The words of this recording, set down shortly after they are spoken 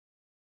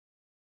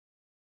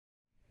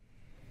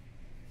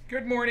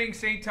Good morning,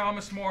 St.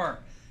 Thomas More.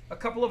 A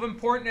couple of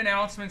important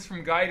announcements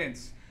from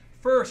guidance.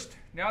 First,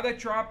 now that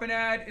drop-in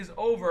ad is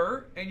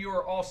over and you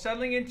are all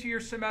settling into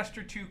your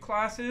semester 2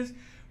 classes,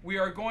 we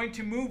are going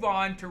to move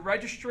on to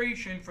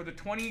registration for the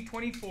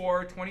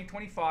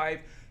 2024-2025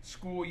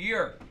 school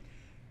year.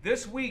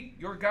 This week,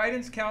 your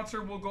guidance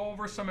counselor will go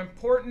over some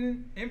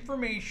important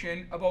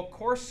information about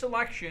course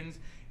selections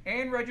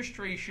and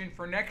registration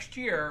for next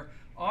year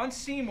on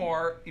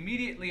CMOR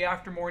immediately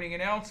after morning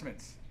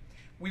announcements.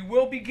 We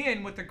will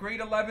begin with the grade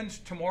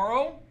 11s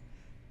tomorrow,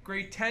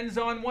 grade 10s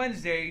on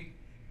Wednesday,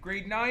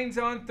 grade 9s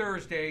on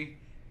Thursday,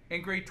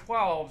 and grade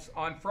 12s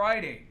on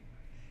Friday.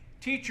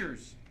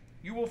 Teachers,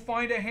 you will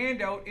find a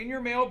handout in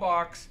your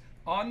mailbox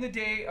on the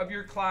day of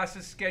your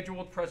class's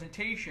scheduled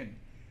presentation.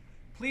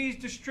 Please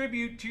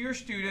distribute to your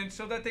students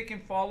so that they can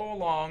follow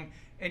along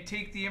and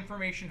take the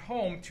information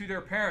home to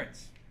their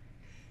parents.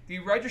 The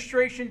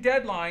registration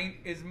deadline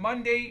is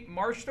Monday,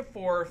 March the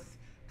 4th,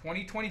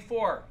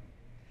 2024.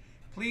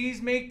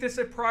 Please make this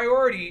a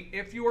priority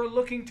if you are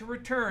looking to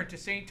return to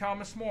St.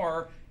 Thomas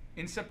More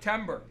in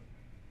September.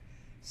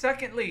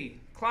 Secondly,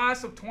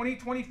 class of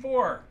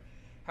 2024,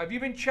 have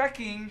you been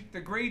checking the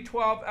grade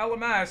 12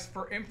 LMS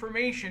for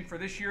information for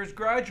this year's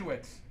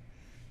graduates?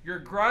 Your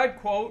grad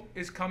quote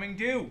is coming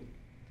due.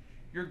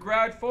 Your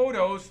grad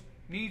photos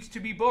needs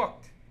to be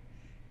booked.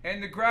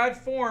 And the grad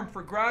form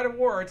for grad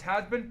awards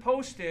has been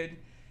posted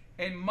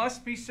and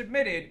must be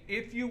submitted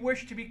if you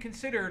wish to be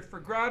considered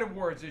for grad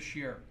awards this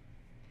year.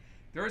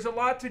 There is a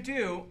lot to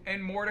do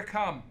and more to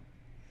come.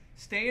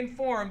 Stay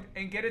informed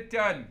and get it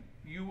done,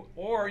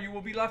 or you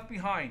will be left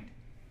behind.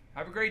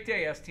 Have a great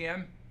day,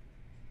 STM.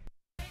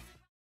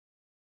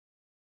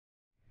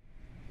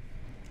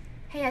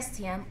 Hey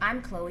STM,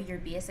 I'm Chloe, your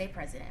BSA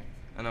president.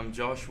 And I'm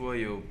Joshua,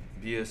 your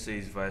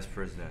BSA's vice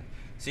president.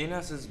 Seeing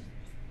as it's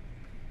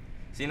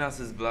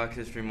Black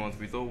History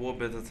Month, we thought what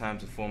better time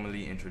to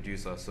formally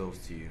introduce ourselves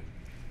to you.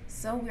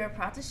 So we are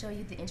proud to show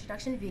you the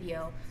introduction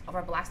video of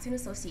our Black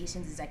Student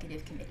Association's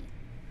Executive Committee.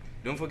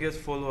 Don't forget to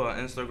follow our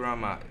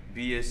Instagram at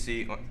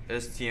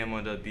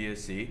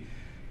STM_BSC,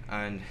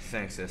 and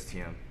thanks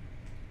STM.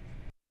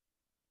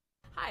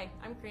 Hi,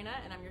 I'm Karina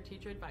and I'm your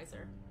teacher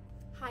advisor.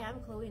 Hi,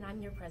 I'm Chloe and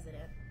I'm your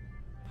president.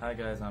 Hi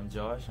guys, I'm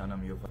Josh and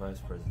I'm your vice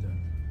president.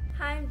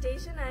 Hi, I'm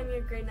Daisha and I'm your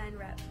grade 9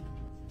 rep.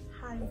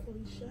 Hi, I'm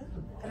Felicia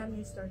and I'm your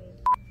historian.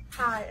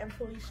 Hi, I'm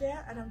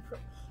Felicia and I'm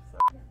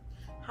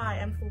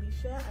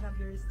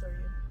your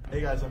historian.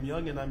 Hey guys, I'm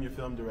Young and I'm your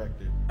film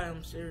director. Hi,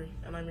 I'm Siri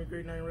and I'm your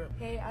grade 9 rep.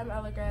 Hey, I'm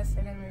Alagrass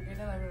and I'm your grade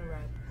 11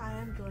 rep. Hi,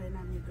 I'm Joy and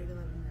I'm your grade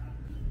 11 rep.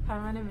 Hi,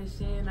 my name is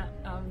Shay and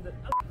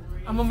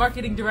I'm a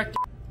marketing director.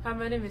 Hi,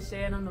 my name is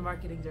Shay and I'm the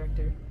marketing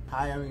director.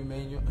 Hi, I'm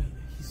Emmanuel.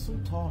 He's so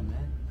tall,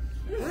 man.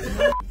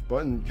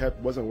 Button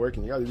wasn't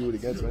working. You gotta do it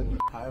again, man.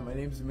 Hi, my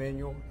name is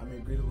Emmanuel. I'm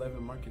your grade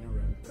 11 marketing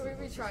rep. Can we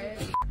retry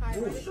it? Hi,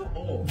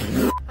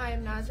 Hi,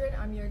 I'm Nazrin.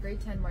 I'm your grade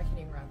 10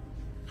 marketing rep.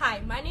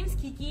 Hi, my name's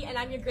Kiki and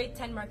I'm your grade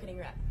 10 marketing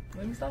rep.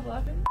 Will you stop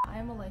laughing? I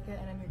am Malika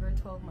and I'm your grade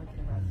 12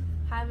 marketing rep.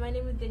 Hi, my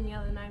name is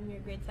Danielle and I'm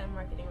your grade 10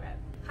 marketing rep.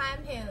 Hi,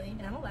 I'm Haley.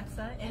 And I'm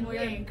Alexa And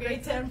we're your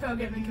grade 10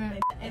 programming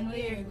reps. And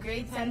we're your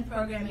grade 10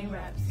 programming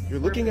reps. You're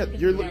looking at Hi,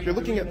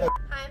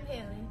 I'm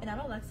Haley. And I'm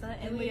Alexa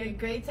And we're your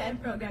grade 10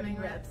 programming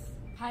reps.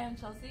 Hi, I'm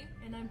Chelsea.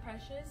 And I'm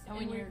Precious. And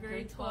we're your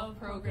grade 12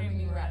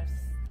 programming reps.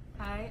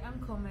 Hi, I'm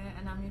Kome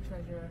and I'm your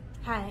treasurer.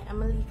 Hi, I'm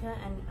Malika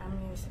and I'm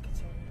your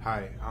secretary.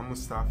 Hi, I'm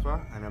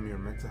Mustafa and I'm your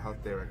mental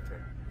health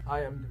director.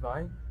 Hi, I'm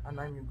Divine and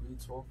I'm your grade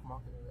 12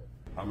 marketing rep.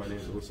 Hi, my name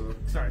is Uso.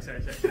 Sorry. We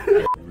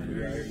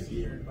are your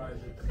senior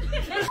advisors.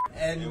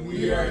 And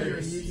we are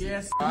your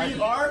CS.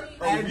 We are?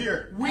 And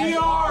here. We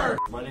are!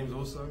 My name is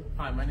Uso.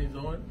 Hi, my name is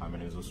Owen. Hi, my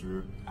name is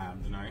Osuru.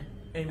 I'm Denai.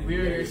 And we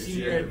are your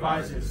senior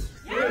advisors.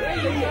 Senior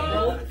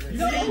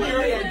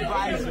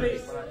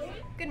advisors.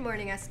 Good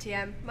morning,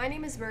 STM. My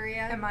name is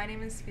Maria. And my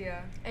name is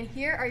Fia. And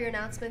here are your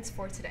announcements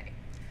for today.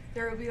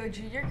 There will be a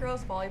junior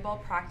girls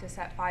volleyball practice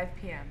at 5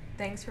 p.m.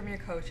 Thanks from your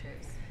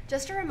coaches.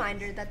 Just a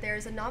reminder that there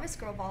is a novice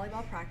girl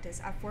volleyball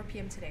practice at 4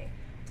 p.m. today.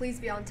 Please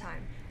be on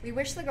time. We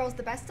wish the girls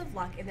the best of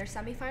luck in their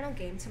semifinal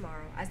game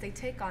tomorrow as they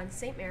take on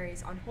St.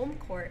 Mary's on home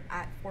court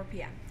at 4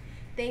 p.m.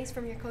 Thanks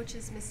from your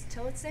coaches, Ms.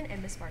 Tillotson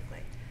and Ms.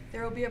 Barclay.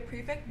 There will be a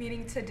prefect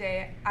meeting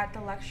today at the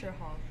lecture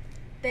hall.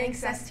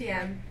 Thanks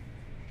STM.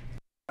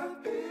 I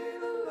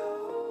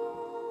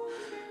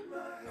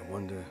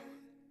wonder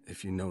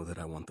if you know that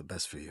I want the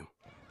best for you.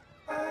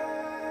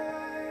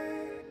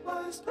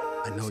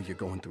 I know you're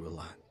going through a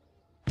lot.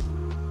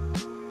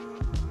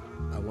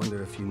 I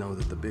wonder if you know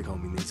that the big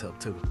homie needs help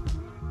too.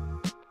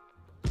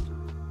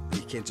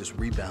 You can't just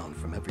rebound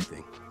from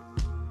everything.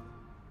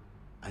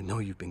 I know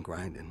you've been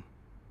grinding.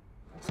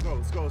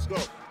 Let's go.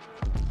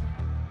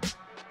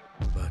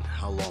 But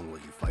how long will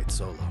you fight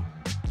solo?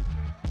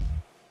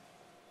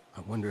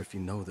 I wonder if you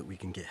know that we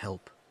can get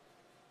help.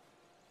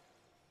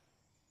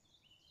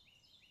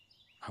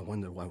 I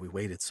wonder why we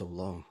waited so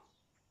long.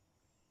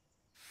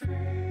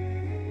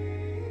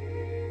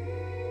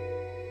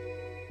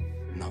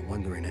 I'm not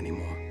wondering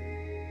anymore.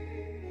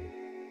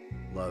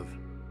 Love,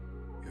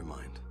 your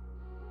mind.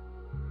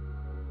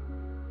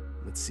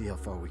 Let's see how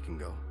far we can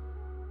go.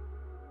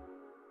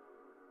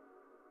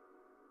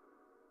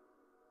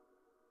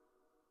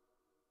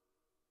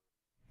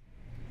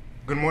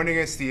 Good morning,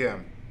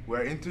 STM.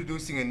 We're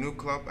introducing a new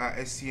club at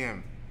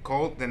STM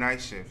called the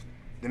Night Shift.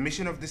 The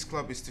mission of this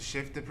club is to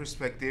shift the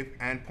perspective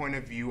and point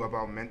of view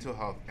about mental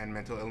health and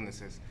mental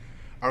illnesses.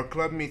 Our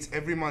club meets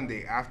every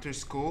Monday after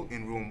school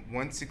in room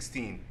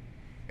 116.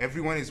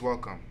 Everyone is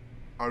welcome.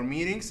 Our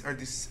meetings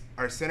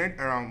are centered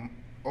around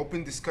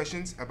open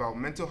discussions about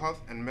mental health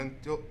and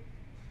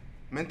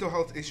mental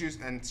health issues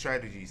and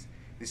strategies.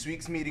 This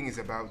week's meeting is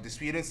about the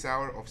sweet and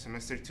sour of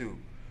semester 2.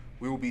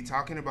 We will be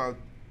talking about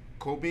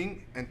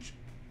coping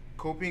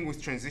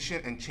with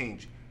transition and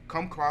change.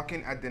 Come clock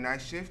in at the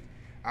Night Shift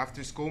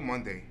after school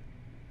Monday.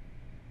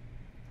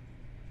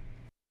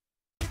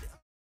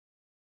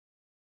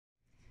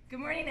 Good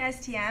morning,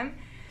 STM.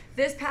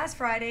 This past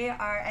Friday,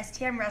 our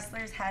STM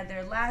wrestlers had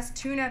their last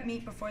tune-up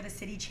meet before the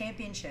city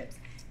championships.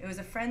 It was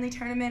a friendly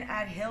tournament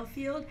at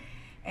Hillfield,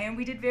 and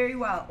we did very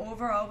well.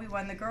 Overall, we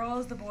won the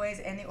girls, the boys,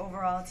 and the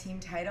overall team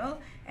title,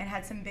 and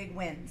had some big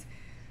wins.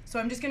 So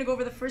I'm just going to go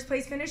over the first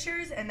place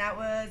finishers, and that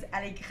was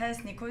Alexis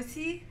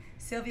Nikosi,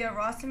 Sylvia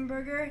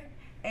Rosenberger,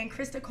 and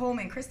Krista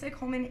Coleman. Krista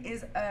Coleman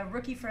is a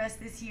rookie for us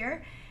this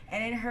year,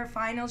 and in her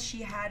finals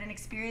she had an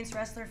experienced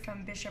wrestler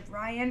from Bishop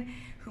Ryan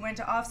who went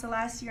to OFSA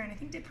last year and I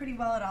think did pretty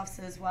well at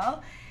OFSA as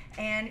well.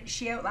 And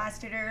she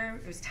outlasted her.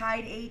 It was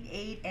tied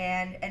 8-8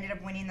 and ended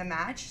up winning the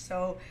match.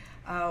 So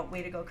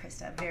way to go,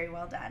 Krista. Very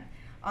well done.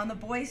 On the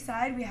boys'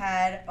 side, we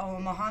had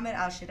Mohammed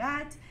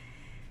Al-Shadat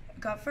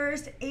got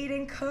first.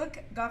 Aiden Cook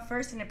got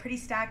first in a pretty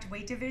stacked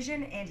weight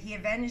division, and he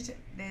avenged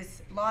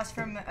this loss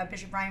from a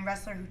Bishop Ryan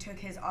wrestler who took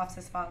his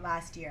OFSA spot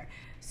last year.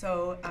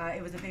 So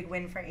it was a big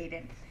win for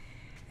Aiden.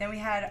 Then we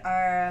had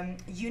our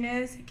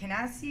Yunus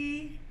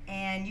Kanasi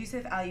and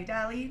Yusuf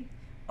Al-Udali.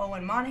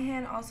 Owen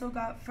Monahan also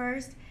got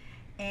first.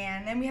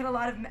 And then we had a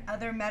lot of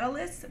other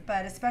medalists,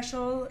 but a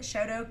special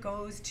shout out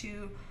goes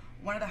to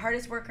one of the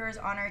hardest workers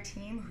on our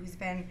team who's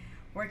been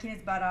working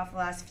his butt off the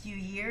last few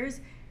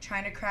years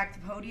trying to crack the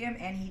podium,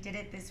 and he did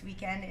it this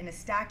weekend in a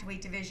stacked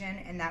weight division,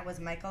 and that was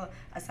Michael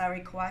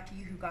Asari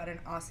Kawaki, who got an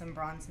awesome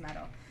bronze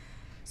medal.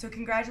 So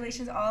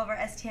congratulations to all of our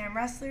STM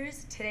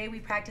wrestlers. Today we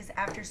practice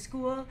after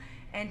school,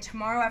 and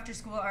tomorrow after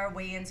school are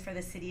weigh-ins for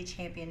the city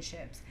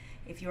championships.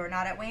 If you are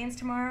not at weigh-ins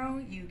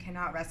tomorrow, you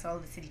cannot wrestle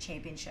the city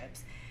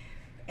championships.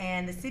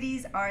 And the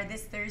cities are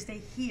this Thursday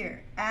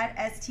here at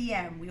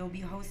STM. We will be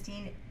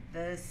hosting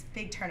this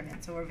big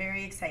tournament, so we're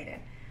very excited.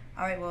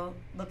 All right, well,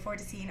 look forward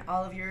to seeing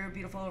all of your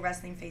beautiful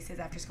wrestling faces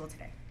after school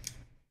today.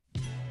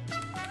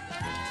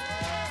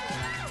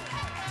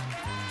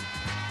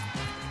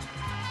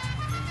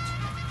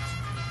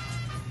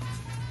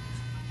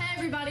 Hey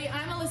everybody,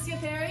 I'm Alicia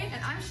Perry.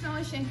 And I'm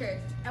Shonali Shankar.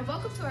 And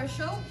welcome to our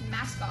show,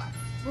 Mascot,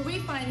 where we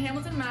find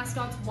Hamilton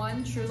mascots'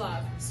 one true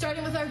love.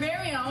 Starting with our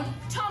very own,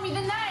 Tommy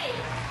the Knight.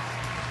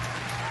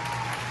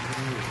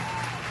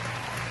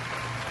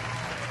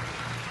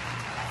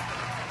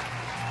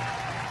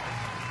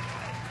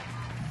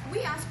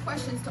 We ask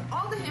questions to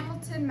all the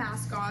Hamilton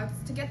mascots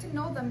to get to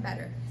know them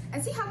better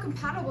and see how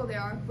compatible they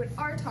are with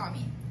our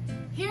Tommy.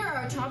 Here are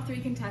our top 3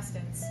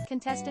 contestants.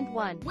 Contestant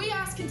 1. We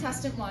asked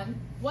contestant 1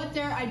 what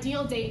their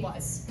ideal date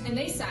was, and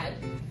they said,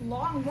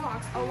 long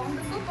walks along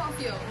the football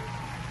field.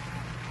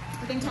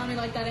 I think Tommy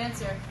liked that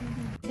answer.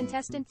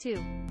 Contestant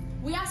 2.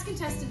 We asked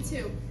contestant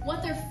 2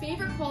 what their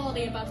favorite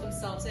quality about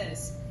themselves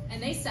is,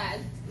 and they said,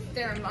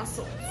 their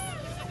muscles.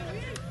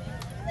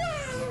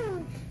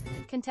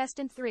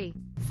 Contestant 3.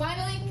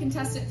 Finally,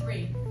 contestant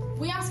 3.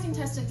 We asked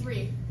contestant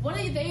 3, what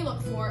do they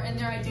look for in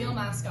their ideal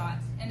mascot?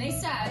 And they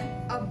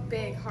said, a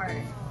big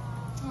heart.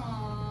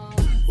 Aww.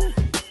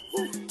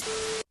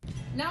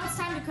 Now it's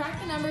time to crack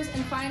the numbers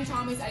and find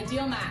Tommy's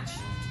ideal match.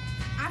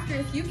 After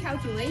a few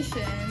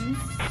calculations,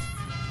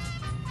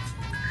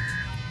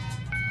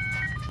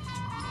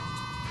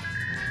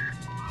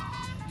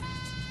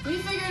 we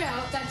figured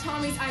out that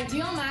Tommy's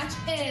ideal match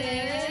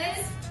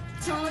is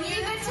Tony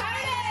the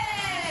Titan!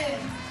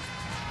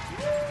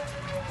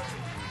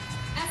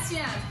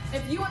 STM,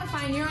 if you want to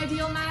find your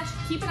ideal match,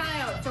 keep an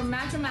eye out for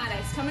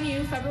Matchomatics, coming to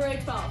you February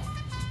 12th.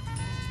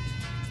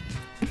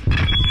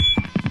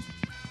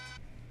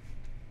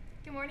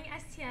 Good morning,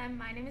 STM.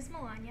 My name is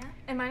Melania.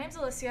 And my name is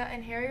Alicia,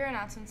 and here are your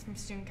announcements from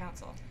Student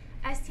Council.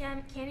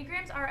 STM,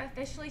 candygrams are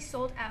officially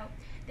sold out.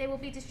 They will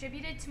be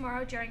distributed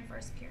tomorrow during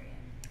first period.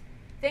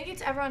 Thank you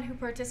to everyone who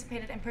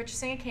participated in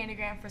purchasing a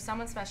candygram for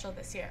someone special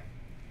this year.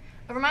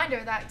 A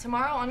reminder that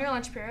tomorrow on your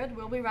lunch period,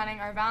 we'll be running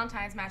our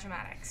Valentine's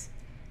Matchomatics.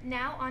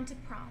 Now on to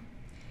prom.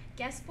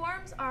 Guest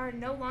forms are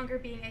no longer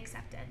being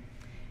accepted.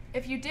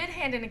 If you did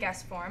hand in a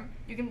guest form,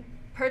 you can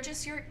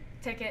purchase your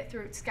ticket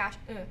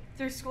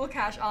through School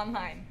Cash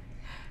online.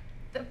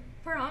 The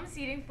prom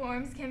seating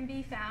forms can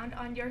be found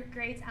on your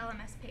grade's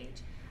LMS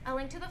page. A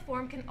link to the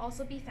form can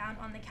also be found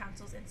on the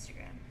council's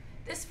Instagram.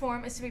 This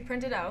form is to be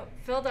printed out,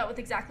 filled out with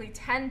exactly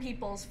 10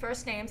 people's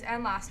first names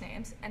and last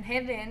names, and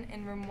handed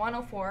in room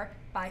 104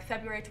 by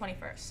February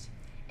 21st.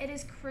 It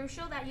is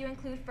crucial that you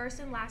include first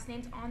and last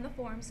names on the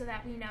form so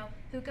that we know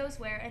who goes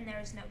where and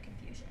there is no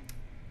confusion.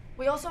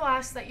 We also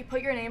ask that you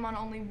put your name on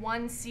only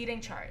one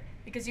seating chart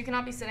because you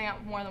cannot be sitting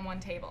at more than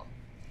one table.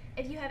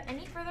 If you have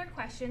any further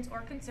questions or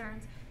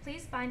concerns,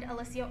 please find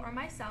Alicia or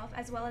myself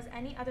as well as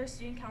any other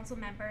student council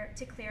member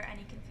to clear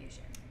any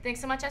confusion.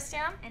 Thanks so much,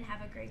 STM, and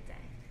have a great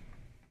day.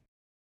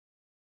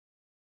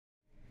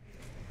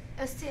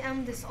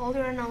 STM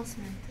disorder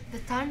announcement. The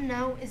time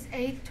now is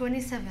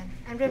 8:27,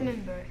 and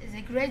remember, it's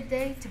a great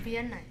day to be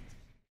a knight.